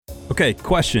Okay,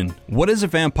 question. What is a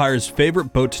vampire's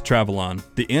favorite boat to travel on?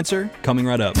 The answer coming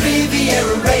right up.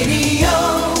 Riviera Radio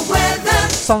weather.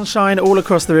 Sunshine all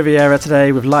across the Riviera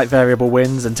today with light variable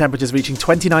winds and temperatures reaching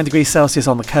 29 degrees Celsius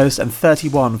on the coast and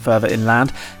 31 further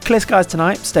inland. Clear skies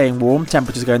tonight, staying warm.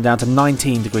 Temperatures going down to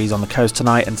 19 degrees on the coast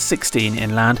tonight and 16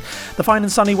 inland. The fine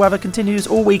and sunny weather continues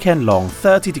all weekend long.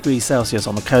 30 degrees Celsius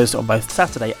on the coast on both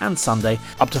Saturday and Sunday,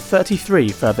 up to 33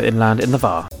 further inland in the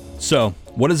VAR. So,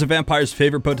 what is a vampire's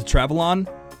favorite boat to travel on?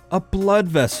 A blood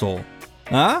vessel.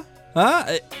 Huh?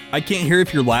 I can't hear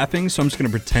if you're laughing, so I'm just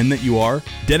going to pretend that you are.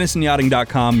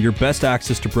 DennisonYachting.com, your best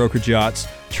access to brokerage yachts,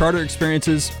 charter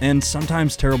experiences, and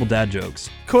sometimes terrible dad jokes.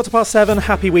 7:15,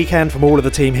 happy weekend from all of the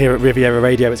team here at Riviera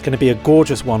Radio. It's going to be a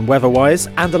gorgeous one weather-wise,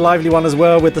 and a lively one as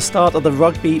well with the start of the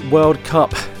Rugby World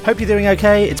Cup. Hope you're doing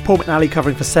okay. It's Paul McNally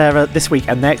covering for Sarah this week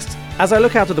and next. As I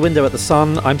look out of the window at the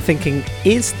sun, I'm thinking,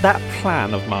 is that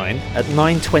plan of mine at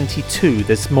 9:22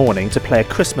 this morning to play a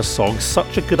Christmas song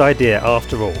such a good idea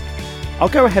after all? I'll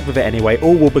go ahead with it anyway,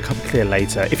 all will become clear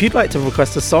later. If you'd like to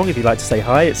request a song, if you'd like to say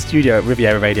hi, it's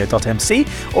studio@rivieraradio.mc,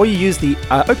 or you use the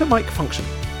open mic function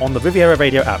on the Riviera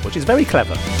Radio app, which is very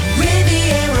clever.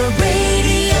 Riviera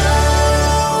Radio.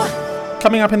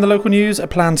 Coming up in the local news, a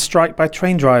planned strike by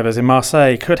train drivers in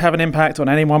Marseille could have an impact on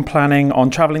anyone planning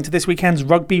on travelling to this weekend's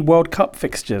Rugby World Cup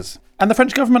fixtures. And the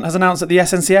French government has announced that the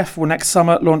SNCF will next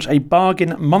summer launch a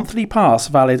bargain monthly pass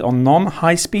valid on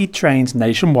non-high-speed trains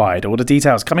nationwide. All the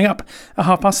details coming up at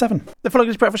 7:30. The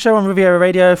Following Breakfast Show on Riviera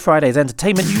Radio, Friday's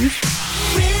entertainment news.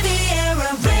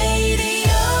 Riviera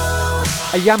Radio.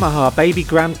 A Yamaha baby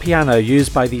grand piano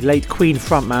used by the late Queen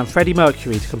frontman Freddie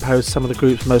Mercury to compose some of the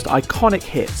group's most iconic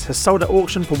hits has sold at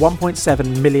auction for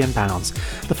 £1.7 million.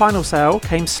 The final sale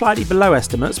came slightly below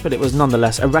estimates, but it was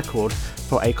nonetheless a record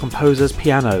for a composer's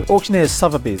piano. Auctioneer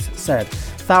Sotheby's said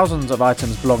thousands of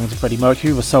items belonging to Freddie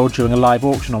Mercury were sold during a live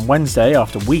auction on Wednesday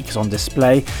after weeks on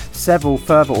display. Several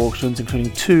further auctions,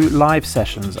 including 2 live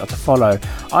sessions, are to follow.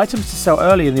 Items to sell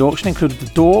early in the auction included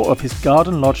the door of his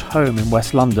Garden Lodge home in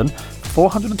West London,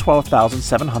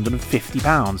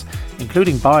 £412,750,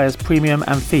 including buyer's premium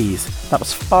and fees. That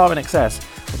was far in excess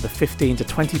of the £15,000 to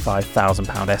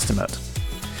 £25,000 estimate.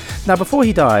 Now, before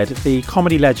he died, the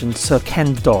comedy legend Sir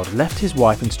Ken Dodd left his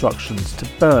wife instructions to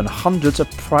burn hundreds of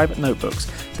private notebooks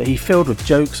that he filled with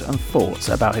jokes and thoughts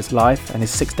about his life and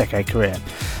his 6-decade career.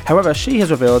 However, she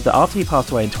has revealed that after he passed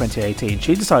away in 2018,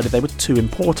 she decided they were too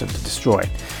important to destroy.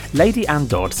 Lady Anne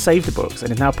Dodd saved the books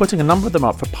and is now putting a number of them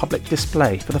up for public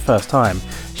display for the first time.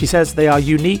 She says they are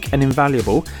unique and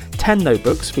invaluable. 10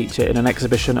 notebooks feature in an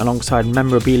exhibition alongside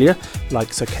memorabilia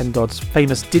like Sir Ken Dodd's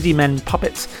famous Diddy Men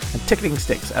puppets and tickling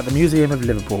sticks at the Museum of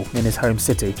Liverpool in his home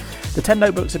city. The 10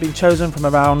 notebooks have been chosen from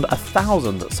around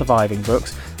 1,000 surviving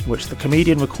books in which the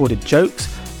comedian recorded jokes,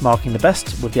 marking the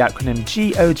best with the acronym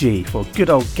GOG for Good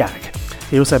Old Gag.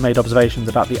 He also made observations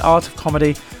about the art of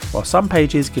comedy, while some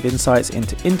pages give insights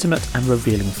into intimate and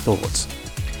revealing thoughts.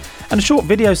 And a short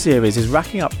video series is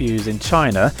racking up views in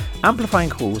China, amplifying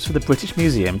calls for the British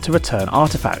Museum to return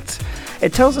artefacts.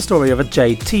 It tells the story of a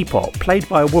jade teapot played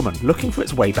by a woman looking for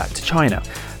its way back to China.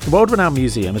 The world-renowned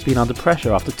museum has been under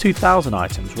pressure after 2,000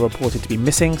 items were reported to be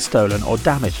missing, stolen or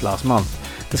damaged last month.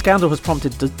 The scandal has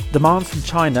prompted demands from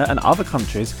China and other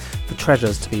countries for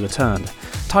treasures to be returned.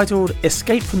 Titled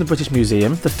Escape from the British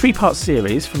Museum, the 3-part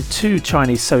series from 2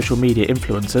 Chinese social media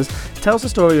influencers tells the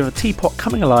story of a teapot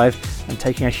coming alive and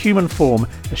taking a human form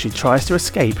as she tries to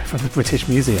escape from the British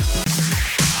Museum.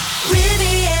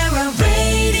 Riviera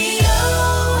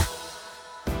Radio.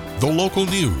 The local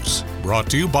news, brought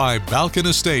to you by Balkan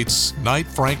Estates, Knight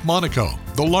Frank Monaco,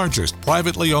 the largest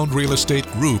privately owned real estate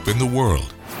group in the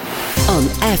world. On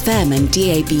FM and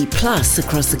DAB Plus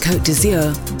across the Côte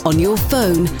d'Azur, on your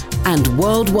phone and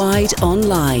worldwide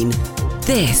online.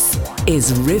 This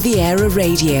is Riviera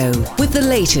Radio with the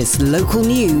latest local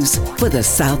news for the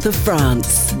south of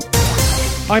France.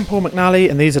 I'm Paul McNally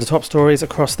and these are the top stories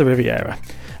across the Riviera.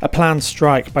 A planned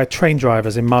strike by train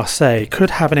drivers in Marseille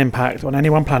could have an impact on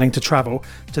anyone planning to travel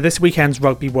to this weekend's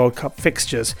Rugby World Cup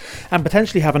fixtures and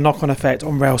potentially have a knock-on effect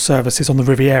on rail services on the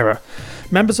Riviera.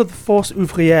 Members of the Force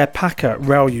Ouvrière PACA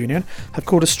rail union have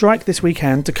called a strike this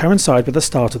weekend to coincide with the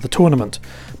start of the tournament.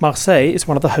 Marseille is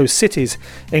one of the host cities.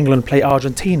 England play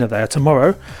Argentina there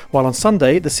tomorrow, while on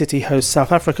Sunday the city hosts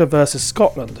South Africa versus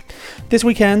Scotland. This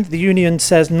weekend, the union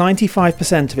says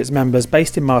 95% of its members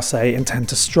based in Marseille intend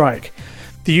to strike.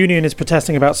 The union is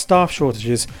protesting about staff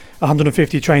shortages.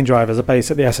 150 train drivers are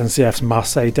based at the SNCF's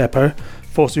Marseille depot.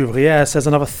 Force Ouvrière says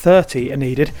another 30 are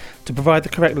needed to provide the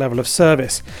correct level of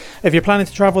service. If you're planning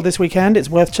to travel this weekend, it's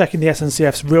worth checking the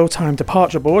SNCF's real-time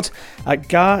departure boards at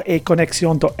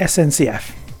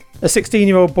gareetconnexion.sncf. A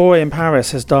 16-year-old boy in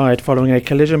Paris has died following a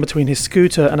collision between his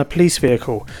scooter and a police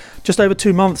vehicle, just over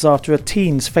 2 months after a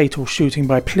teen's fatal shooting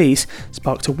by police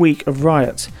sparked a week of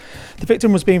riots. The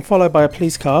victim was being followed by a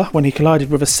police car when he collided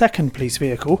with a second police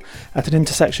vehicle at an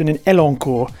intersection in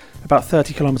Elancourt, about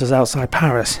 30 kilometres outside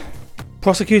Paris.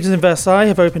 Prosecutors in Versailles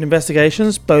have opened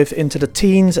investigations both into the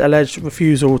teen's alleged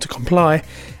refusal to comply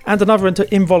and another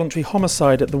into involuntary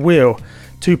homicide at the wheel.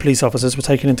 2 police officers were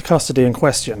taken into custody and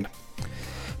questioned.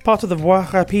 Part of the Voie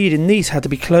Rapide in Nice had to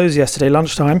be closed yesterday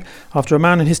lunchtime after a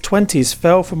man in his 20s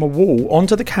fell from a wall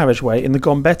onto the carriageway in the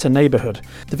Gambetta neighbourhood.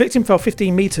 The victim fell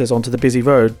 15 metres onto the busy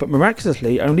road but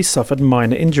miraculously only suffered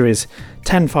minor injuries.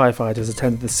 10 firefighters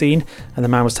attended the scene and the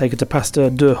man was taken to Pasteur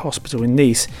 2 Hospital in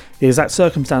Nice. The exact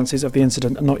circumstances of the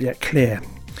incident are not yet clear.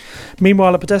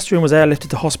 Meanwhile, a pedestrian was airlifted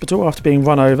to hospital after being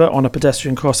run over on a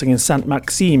pedestrian crossing in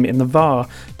Saint-Maxime in the Var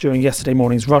during yesterday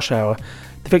morning's rush hour.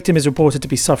 The victim is reported to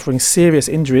be suffering serious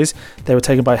injuries. They were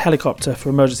taken by helicopter for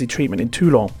emergency treatment in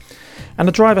Toulon. And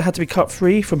the driver had to be cut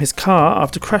free from his car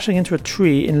after crashing into a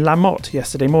tree in La Motte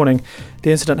yesterday morning. The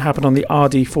incident happened on the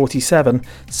RD47.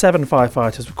 7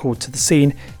 firefighters were called to the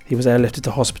scene. He was airlifted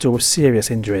to hospital with serious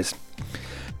injuries.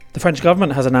 The French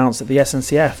government has announced that the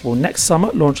SNCF will next summer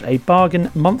launch a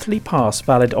bargain monthly pass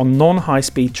valid on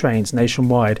non-high-speed trains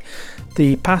nationwide.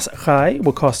 The Pass Rail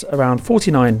will cost around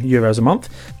 €49 a month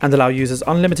and allow users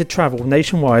unlimited travel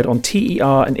nationwide on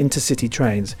TER and intercity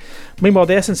trains. Meanwhile,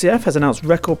 the SNCF has announced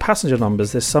record passenger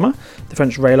numbers this summer. The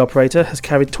French rail operator has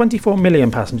carried 24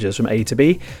 million passengers from A to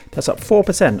B. That's up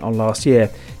 4% on last year.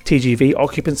 TGV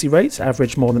occupancy rates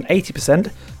averaged more than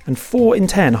 80%, and 4 in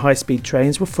 10 high-speed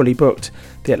trains were fully booked.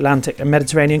 The Atlantic and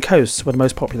Mediterranean coasts were the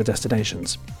most popular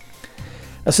destinations.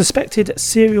 A suspected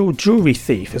serial jewellery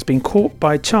thief has been caught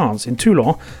by chance in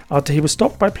Toulon after he was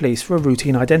stopped by police for a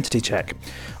routine identity check.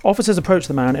 Officers approached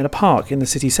the man in a park in the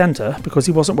city centre because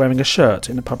he wasn't wearing a shirt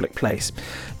in a public place.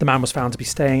 The man was found to be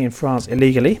staying in France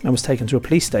illegally and was taken to a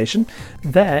police station.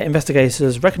 There,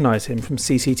 investigators recognised him from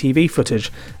CCTV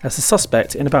footage as the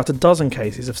suspect in about a dozen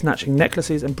cases of snatching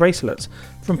necklaces and bracelets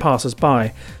from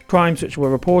passers-by, crimes which were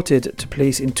reported to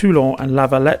police in Toulon and La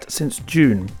Valette since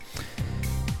June.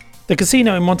 The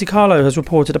casino in Monte Carlo has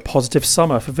reported a positive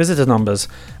summer for visitor numbers.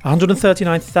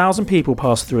 139,000 people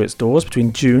passed through its doors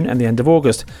between June and the end of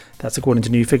August. That's according to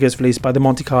new figures released by the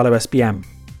Monte Carlo SBM.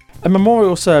 A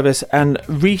memorial service and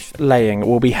wreath laying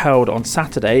will be held on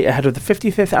Saturday ahead of the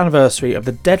 55th anniversary of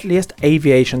the deadliest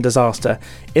aviation disaster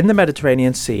in the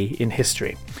Mediterranean Sea in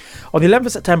history. On the 11th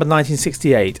of September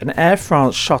 1968, an Air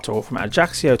France shuttle from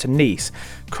Ajaccio to Nice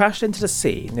crashed into the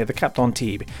sea near the Cap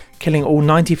d'Antibes, killing all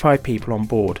 95 people on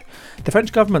board. The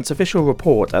French government's official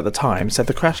report at the time said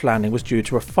the crash landing was due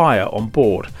to a fire on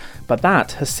board, but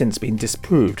that has since been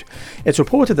disproved. It's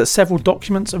reported that several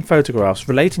documents and photographs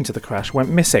relating to the crash went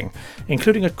missing,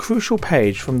 including a crucial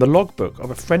page from the logbook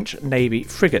of a French Navy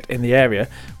frigate in the area,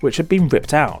 which had been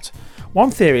ripped out. One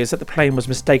theory is that the plane was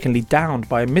mistakenly downed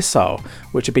by a missile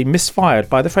which had been misfired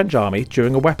by the French army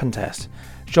during a weapon test.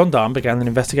 Gendarmes began an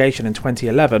investigation in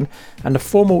 2011 and a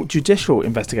formal judicial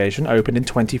investigation opened in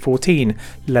 2014,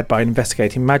 led by an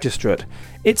investigating magistrate.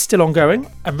 It's still ongoing,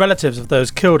 and relatives of those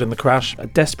killed in the crash are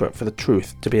desperate for the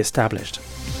truth to be established.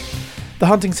 The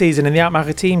hunting season in the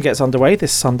Alpes-Maritimes gets underway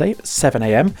this Sunday at 7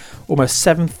 a.m. Almost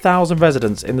 7,000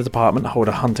 residents in the department hold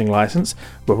a hunting licence,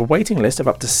 with a waiting list of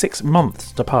up to 6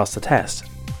 months to pass the test.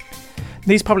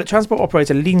 Nice public transport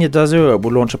operator Ligne d'Azur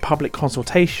will launch a public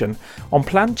consultation on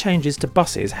planned changes to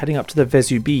buses heading up to the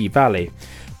Vesubie Valley.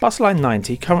 Bus line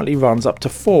 90 currently runs up to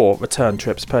 4 return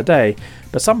trips per day,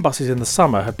 but some buses in the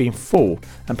summer have been full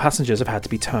and passengers have had to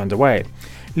be turned away.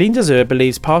 Ligne d'Azur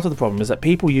believes part of the problem is that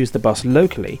people use the bus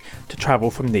locally to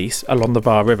travel from Nice along the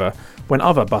Var River when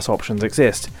other bus options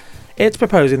exist. It's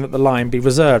proposing that the line be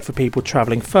reserved for people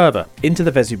travelling further into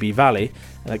the Vesubie Valley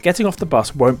and that getting off the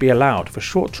bus won't be allowed for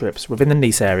short trips within the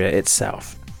Nice area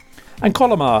itself. And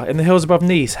Colomar, in the hills above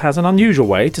Nice, has an unusual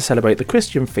way to celebrate the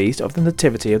Christian feast of the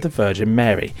Nativity of the Virgin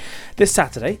Mary. This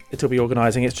Saturday, it will be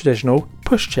organising its traditional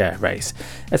pushchair race.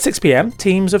 At 6 p.m,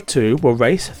 teams of 2 will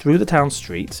race through the town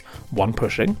streets, one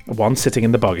pushing, one sitting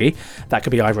in the buggy. That could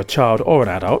be either a child or an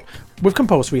adult, with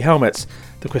compulsory helmets.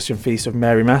 The Christian feast of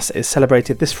Mary Mass is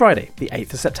celebrated this Friday, the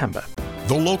 8th of September.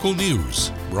 The local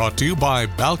news, brought to you by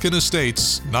Balkan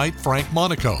Estates, Knight Frank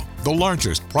Monaco, the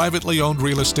largest privately owned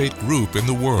real estate group in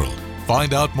the world.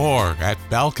 Find out more at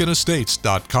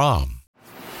balkanestates.com.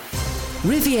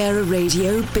 Riviera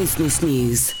Radio Business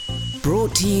News,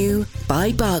 brought to you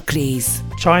by Barclays.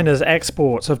 China's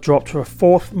exports have dropped for a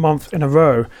fourth month in a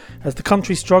row as the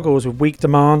country struggles with weak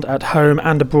demand at home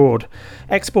and abroad.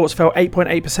 Exports fell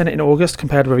 8.8% in August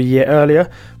compared with a year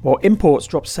earlier, while imports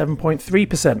dropped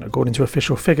 7.3% according to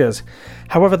official figures.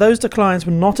 However, those declines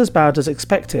were not as bad as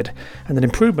expected and an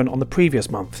improvement on the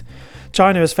previous month.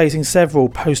 China is facing several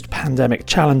post-pandemic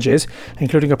challenges,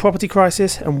 including a property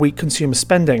crisis and weak consumer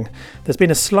spending. There's been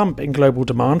a slump in global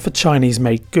demand for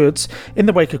Chinese-made goods in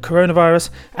the wake of coronavirus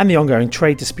and the ongoing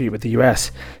trade dispute with the US.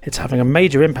 It's having a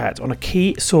major impact on a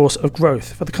key source of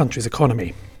growth for the country's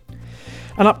economy.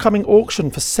 An upcoming auction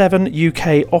for 7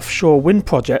 UK offshore wind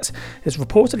projects is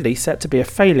reportedly set to be a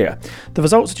failure. The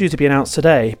results are due to be announced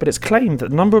today, but it's claimed that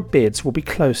the number of bids will be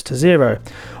close to zero.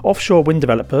 Offshore wind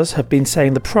developers have been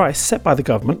saying the price set by the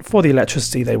government for the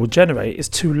electricity they will generate is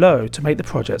too low to make the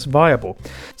projects viable.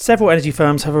 Several energy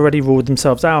firms have already ruled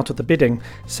themselves out of the bidding,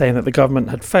 saying that the government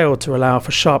had failed to allow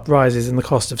for sharp rises in the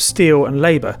cost of steel and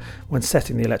labour when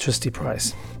setting the electricity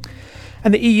price.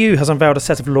 And the EU has unveiled a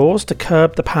set of laws to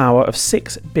curb the power of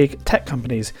 6 big tech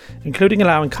companies, including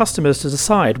allowing customers to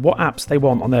decide what apps they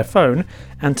want on their phone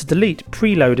and to delete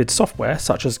preloaded software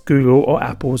such as Google or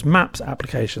Apple's Maps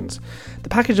applications. The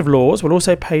package of laws will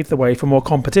also pave the way for more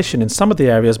competition in some of the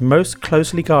areas most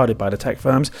closely guarded by the tech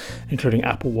firms, including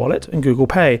Apple Wallet and Google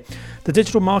Pay. The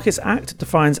Digital Markets Act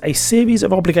defines a series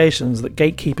of obligations that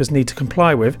gatekeepers need to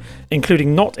comply with,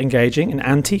 including not engaging in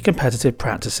anti-competitive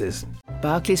practices.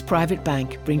 Barclays Private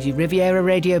Bank brings you Riviera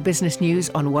Radio Business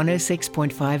News on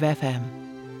 106.5 FM.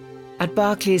 At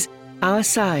Barclays, our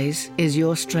size is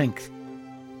your strength.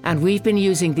 And we've been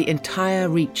using the entire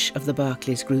reach of the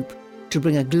Barclays Group to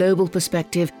bring a global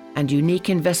perspective and unique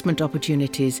investment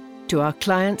opportunities to our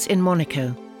clients in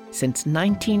Monaco since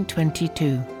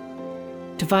 1922.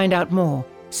 To find out more,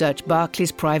 search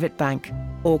Barclays Private Bank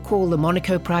or call the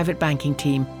Monaco Private Banking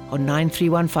Team on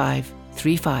 9315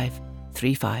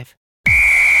 3535.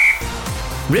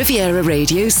 Riviera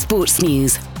Radio Sports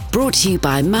News. Brought to you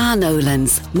by Ma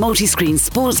Nolan's, multi-screen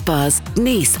sports bars,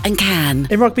 Nice and Cannes.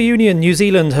 In Rugby Union, New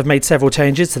Zealand have made several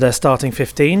changes to their starting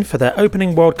 15 for their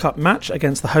opening World Cup match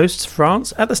against the hosts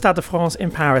France at the Stade de France in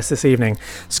Paris this evening.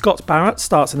 Scott Barrett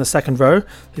starts in the second row.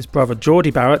 His brother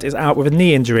Geordie Barrett is out with a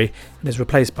knee injury and is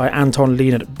replaced by Anton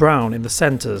Leonard-Brown in the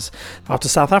centres. After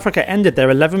South Africa ended their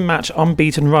 11-match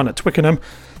unbeaten run at Twickenham,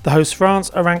 the hosts France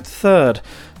are ranked third.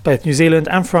 Both New Zealand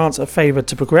and France are favoured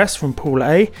to progress from Pool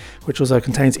A, which also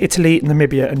contains Italy,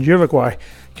 Namibia and Uruguay.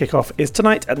 Kick-off is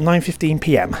tonight at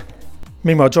 9:15pm.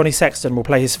 Meanwhile, Johnny Sexton will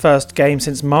play his first game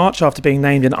since March after being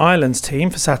named in Ireland's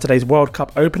team for Saturday's World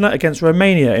Cup opener against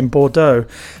Romania in Bordeaux.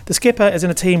 The skipper is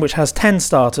in a team which has 10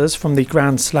 starters from the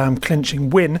Grand Slam clinching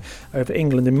win over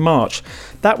England in March.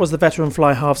 That was the veteran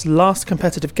fly-half's last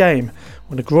competitive game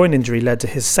when a groin injury led to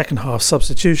his second-half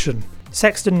substitution.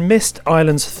 Sexton missed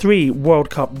Ireland's 3 World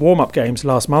Cup warm-up games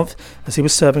last month as he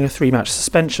was serving a 3-match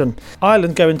suspension.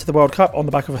 Ireland go into the World Cup on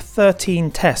the back of a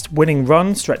 13-test winning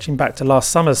run stretching back to last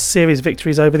summer's series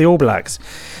victories over the All Blacks.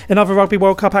 In other Rugby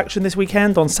World Cup action this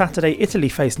weekend, on Saturday Italy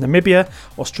face Namibia,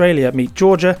 Australia meet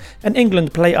Georgia and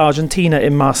England play Argentina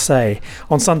in Marseille.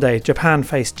 On Sunday, Japan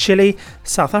face Chile,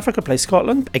 South Africa play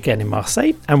Scotland, again in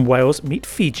Marseille, and Wales meet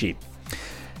Fiji.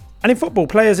 And in football,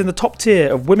 players in the top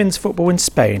tier of women's football in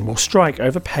Spain will strike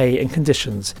over pay and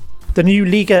conditions. The new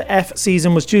Liga F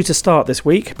season was due to start this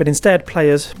week, but instead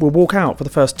players will walk out for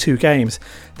the first 2 games.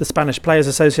 The Spanish Players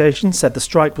Association said the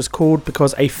strike was called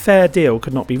because a fair deal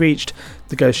could not be reached.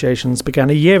 Negotiations began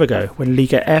a year ago when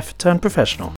Liga F turned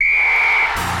professional.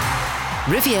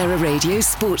 Riviera Radio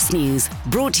Sports News.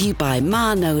 Brought to you by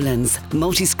Ma Nolan's,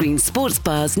 multi-screen sports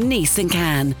bars, Nice and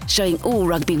Cannes, showing all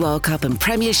Rugby World Cup and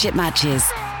Premiership matches.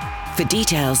 For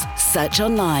details, search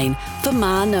online for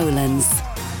Ma Nolan's.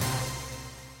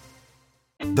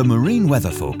 The Marine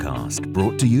Weather Forecast,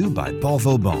 brought to you by Port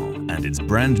Vauban and its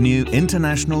brand new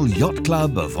International Yacht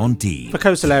Club of Antibes. For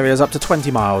coastal areas up to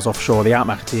 20 miles offshore the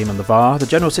Almaty and the Var, the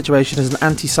general situation is an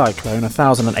anticyclone,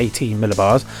 1,018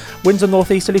 millibars. Winds are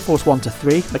northeasterly, force 1 to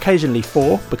 3, occasionally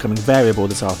 4, becoming variable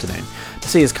this afternoon. The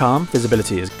sea is calm,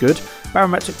 visibility is good.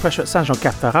 Barometric pressure at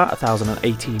Saint-Jean-Cap-Ferrat,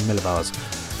 1,018 millibars.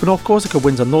 For North Corsica,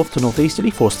 winds are north to northeasterly,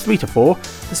 force 3 to 4.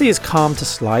 The sea is calm to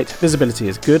slight, visibility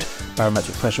is good.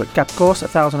 Barometric pressure at Cap Corse,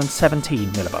 1,017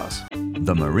 millibars.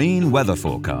 The Marine Weather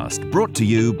Forecast, brought to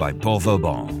you by Port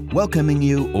Vauban, welcoming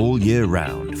you all year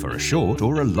round for a short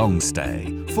or a long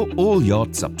stay, for all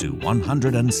yachts up to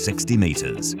 160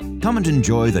 metres. Come and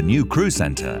enjoy the new crew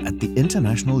centre at the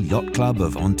International Yacht Club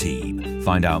of Antibes.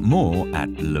 Find out more at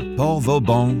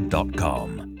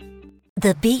leportvauban.com.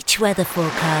 The beach weather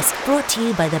forecast brought to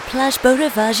you by the Plage Beau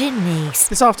Rivage in Nice.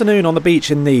 This afternoon on the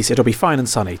beach in Nice, it'll be fine and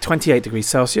sunny, 28 degrees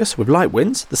Celsius with light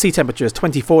winds. The sea temperature is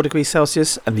 24 degrees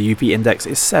Celsius and the UV index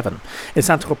is 7. In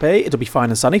Saint-Tropez, it'll be fine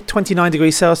and sunny, 29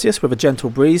 degrees Celsius with a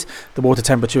gentle breeze. The water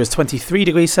temperature is 23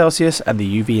 degrees Celsius and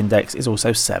the UV index is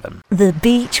also 7. The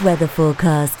beach weather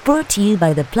forecast brought to you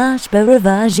by the Plage Beau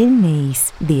Rivage in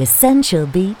Nice. The essential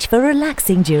beach for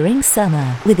relaxing during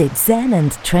summer with its zen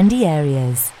and trendy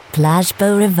areas. Plage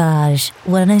Beau Rivage,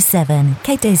 107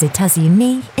 Quai des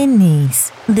États-Unis in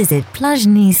Nice. Visit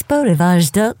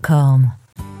plagenicebeaurivage.com.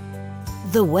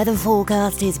 The weather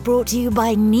forecast is brought to you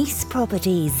by Nice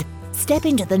Properties. Step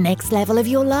into the next level of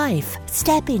your life.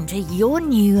 Step into your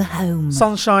new home.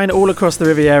 Sunshine all across the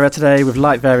Riviera today with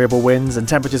light variable winds and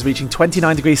temperatures reaching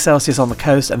 29 degrees Celsius on the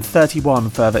coast and 31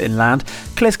 further inland.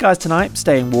 Clear skies tonight,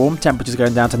 staying warm. Temperatures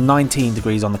going down to 19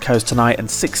 degrees on the coast tonight and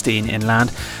 16 inland.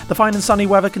 The fine and sunny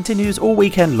weather continues all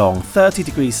weekend long. 30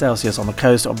 degrees Celsius on the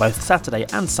coast on both Saturday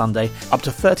and Sunday, up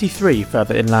to 33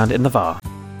 further inland in the Var.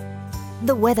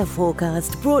 The weather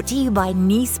forecast brought to you by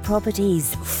Nice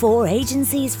Properties. 4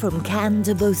 agencies from Cannes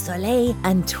to Beausoleil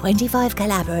and 25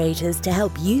 collaborators to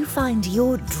help you find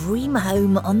your dream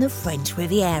home on the French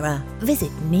Riviera. Visit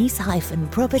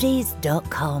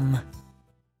nice-properties.com.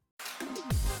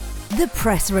 The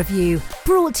Press Review,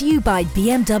 brought to you by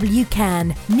BMW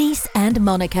Cannes, Nice and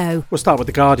Monaco. We'll start with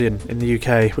The Guardian in the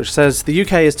UK, which says the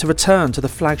UK is to return to the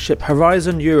flagship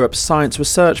Horizon Europe Science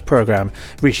Research Programme,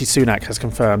 Rishi Sunak has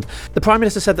confirmed. The Prime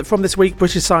Minister said that from this week,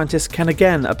 British scientists can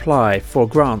again apply for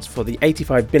grants for the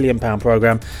 £85 billion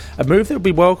programme, a move that will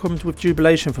be welcomed with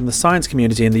jubilation from the science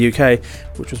community in the UK,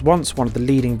 which was once one of the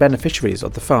leading beneficiaries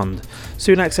of the fund.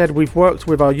 Sunak said, "We've worked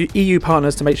with our EU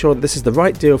partners to make sure that this is the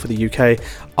right deal for the UK,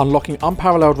 unlocking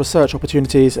unparalleled research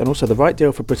opportunities and also the right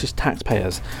deal for British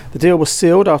taxpayers." The deal was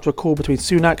sealed after a call between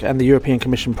Sunak and the European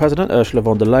Commission President Ursula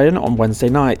von der Leyen on Wednesday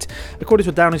night. According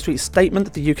to a Downing Street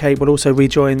statement, the UK will also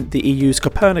rejoin the EU's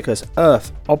Copernicus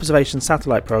Earth Observation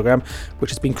Satellite Programme,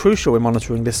 which has been crucial in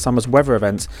monitoring this summer's weather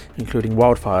events, including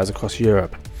wildfires across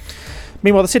Europe.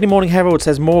 Meanwhile, the Sydney Morning Herald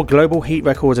says more global heat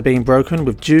records are being broken,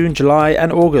 with June, July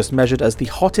and August measured as the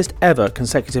hottest ever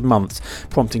consecutive months,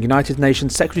 prompting United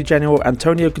Nations Secretary-General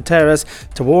Antonio Guterres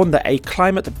to warn that a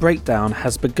climate breakdown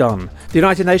has begun. The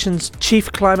United Nations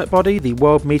chief climate body, the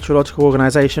World Meteorological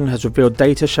Organization, has revealed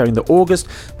data showing that August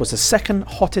was the second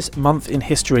hottest month in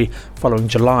history, following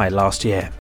July last year.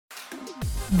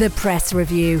 The Press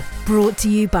Review, brought to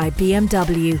you by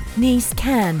BMW, Nice,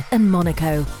 Cannes and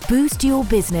Monaco. Boost your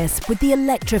business with the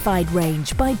electrified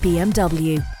range by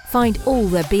BMW. Find all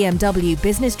the BMW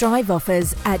Business Drive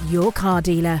offers at your car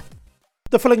dealer.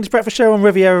 The Full English Breakfast Show on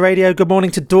Riviera Radio. Good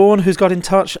morning to Dawn, who's got in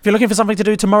touch. If you're looking for something to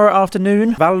do tomorrow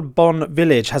afternoon, Valbonne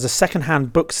Village has a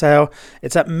second-hand book sale.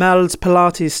 It's at Mel's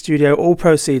Pilates studio. All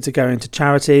proceeds are going to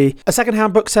charity. A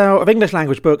second-hand book sale of English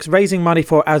language books, raising money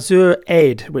for Azur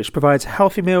Aid, which provides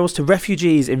healthy meals to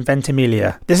refugees in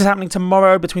Ventimiglia. This is happening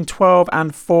tomorrow between 12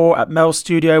 and 4 at Mel's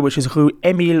studio, which is Rue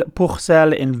Émile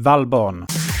Pourcel in Valbonne.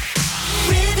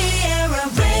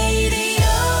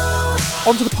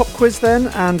 On to the pop quiz then,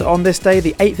 and on this day,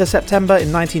 the 8th of September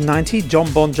in 1990,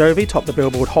 Jon Bon Jovi topped the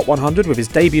Billboard Hot 100 with his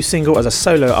debut single as a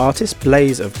solo artist,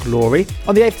 Blaze of Glory.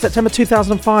 On the 8th of September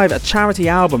 2005, a charity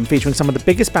album featuring some of the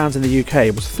biggest bands in the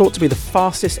UK was thought to be the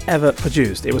fastest ever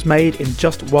produced. It was made in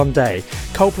just one day.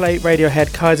 Coldplay,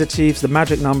 Radiohead, Kaiser Chiefs, The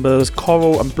Magic Numbers,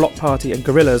 Coral and Block Party and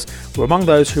Gorillaz were among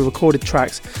those who recorded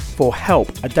tracks for Help,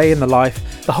 A Day in the Life.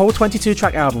 The whole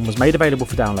 22-track album was made available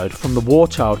for download from the War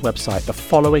Child website the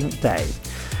following day.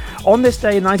 On this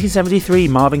day in 1973,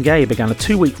 Marvin Gaye began a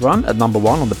 2-week run at number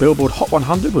 1 on the Billboard Hot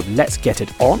 100 with Let's Get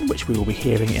It On, which we will be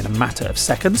hearing in a matter of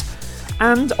seconds.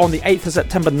 And on the 8th of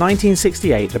September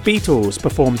 1968, the Beatles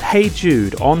performed Hey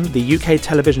Jude on the UK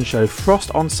television show Frost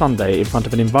on Sunday in front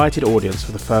of an invited audience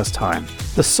for the first time.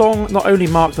 The song not only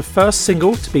marked the first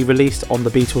single to be released on the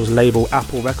Beatles label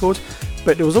Apple Records,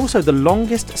 but it was also the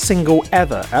longest single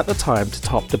ever at the time to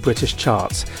top the British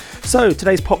charts. So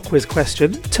today's pop quiz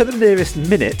question, to the nearest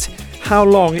minute, how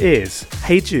long is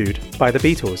Hey Jude by the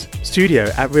Beatles? Studio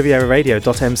at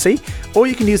rivieraradio.mc, or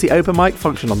you can use the open mic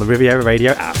function on the Riviera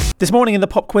Radio app. This morning in the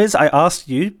pop quiz, I asked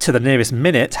you, to the nearest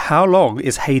minute, how long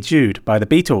is Hey Jude by the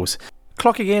Beatles?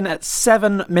 Clocking in at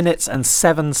 7 minutes and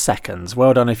 7 seconds.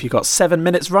 Well done if you got 7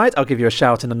 minutes right. I'll give you a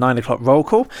shout in the 9 o'clock roll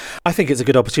call. I think it's a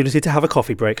good opportunity to have a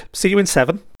coffee break. See you in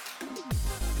 7.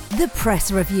 The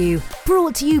Press Review,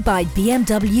 brought to you by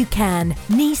BMW Cannes,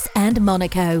 Nice and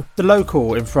Monaco. The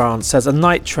Local in France says a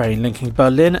night train linking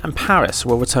Berlin and Paris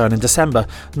will return in December,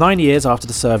 9 years after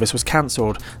the service was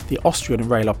cancelled, the Austrian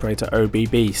rail operator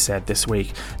OBB said this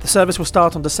week. The service will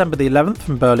start on December the 11th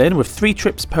from Berlin with 3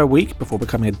 trips per week before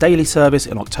becoming a daily service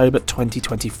in October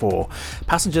 2024.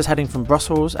 Passengers heading from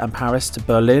Brussels and Paris to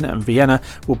Berlin and Vienna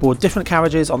will board different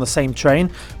carriages on the same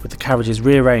train, with the carriages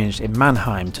rearranged in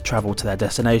Mannheim to travel to their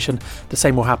destination. The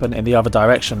same will happen in the other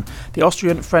direction. The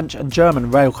Austrian, French and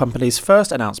German rail companies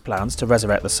first announced plans to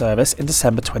resurrect the service in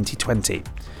December 2020.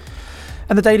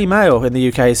 And the Daily Mail in the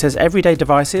UK says everyday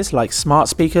devices like smart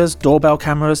speakers, doorbell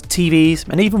cameras, TVs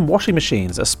and even washing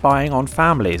machines are spying on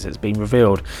families, it's been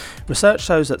revealed. Research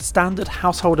shows that standard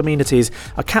household amenities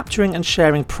are capturing and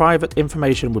sharing private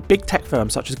information with big tech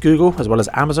firms such as Google, as well as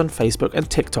Amazon, Facebook and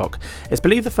TikTok. It's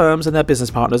believed the firms and their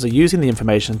business partners are using the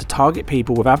information to target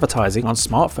people with advertising on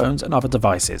smartphones and other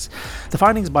devices. The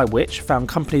findings by which found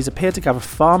companies appear to gather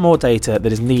far more data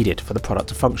than is needed for the product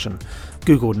to function.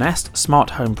 Google Nest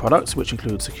smart home products, which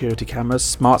include security cameras,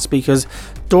 smart speakers,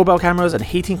 doorbell cameras and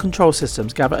heating control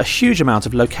systems, gather a huge amount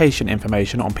of location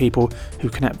information on people who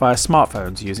connect via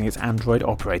smartphones using its Android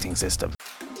operating system.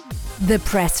 The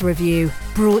Press Review,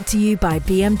 brought to you by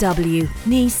BMW,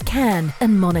 Nice, Cannes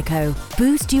and Monaco.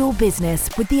 Boost your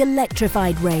business with the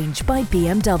electrified range by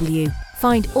BMW.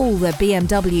 Find all the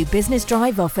BMW Business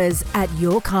Drive offers at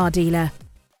your car dealer.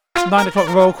 9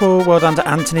 o'clock roll call. Well done to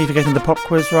Anthony for getting the pop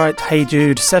quiz right. Hey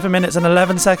Jude, 7 minutes and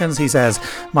 11 seconds, he says.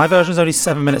 My version is only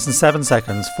 7 minutes and 7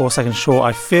 seconds, 4 seconds short.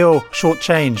 I feel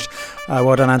shortchanged.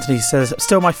 Well done, Anthony. He says,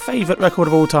 still my favourite record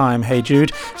of all time, Hey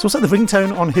Jude. It's also the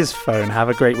ringtone on his phone. Have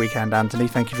a great weekend, Anthony.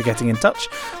 Thank you for getting in touch.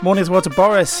 Morning as well to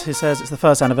Boris, who says it's the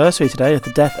first anniversary today of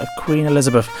the death of Queen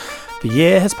Elizabeth. The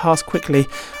year has passed quickly.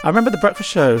 I remember the breakfast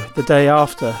show the day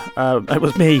after. It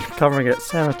was me covering it.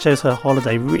 Sarah chose her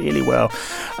holiday really well.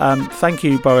 Thank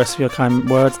you, Boris, for your kind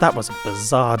words. That was a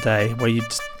bizarre day where you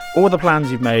just, all the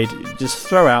plans you've made, you just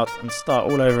throw out and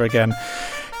start all over again.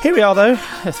 Here we are, though.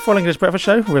 It's the Full English Breakfast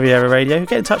Show, Riviera Radio.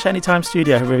 Get in touch anytime,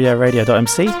 studio at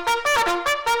rivieraradio.mc.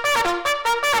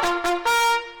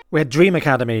 We had Dream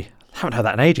Academy. Haven't heard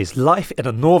that in ages. Life in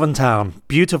a Northern Town.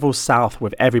 Beautiful South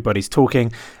with Everybody's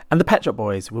Talking. And the Pet Shop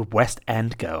Boys with West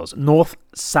End Girls. North,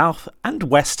 South and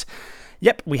West.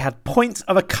 Yep, we had points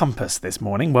of a compass this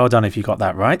morning. Well done if you got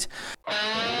that right.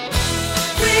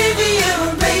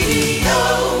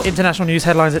 International news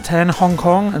headlines at 10. Hong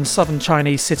Kong and southern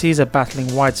Chinese cities are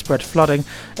battling widespread flooding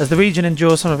as the region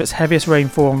endures some of its heaviest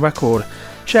rainfall on record.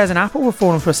 Shares in Apple have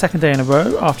fallen for a second day in a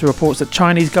row after reports that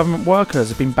Chinese government workers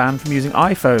have been banned from using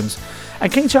iPhones.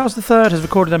 And King Charles III has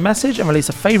recorded a message and released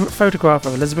a favourite photograph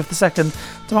of Elizabeth II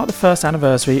to mark the first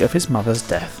anniversary of his mother's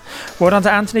death. Well done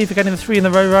to Anthony for getting the 3 in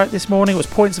the row right this morning. It was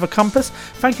points of a compass.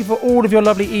 Thank you for all of your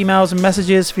lovely emails and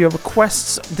messages, for your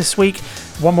requests this week.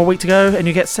 One more week to go and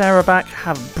you get Sarah back.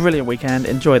 Have a brilliant weekend.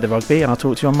 Enjoy the rugby and I'll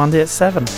talk to you on Monday at 7.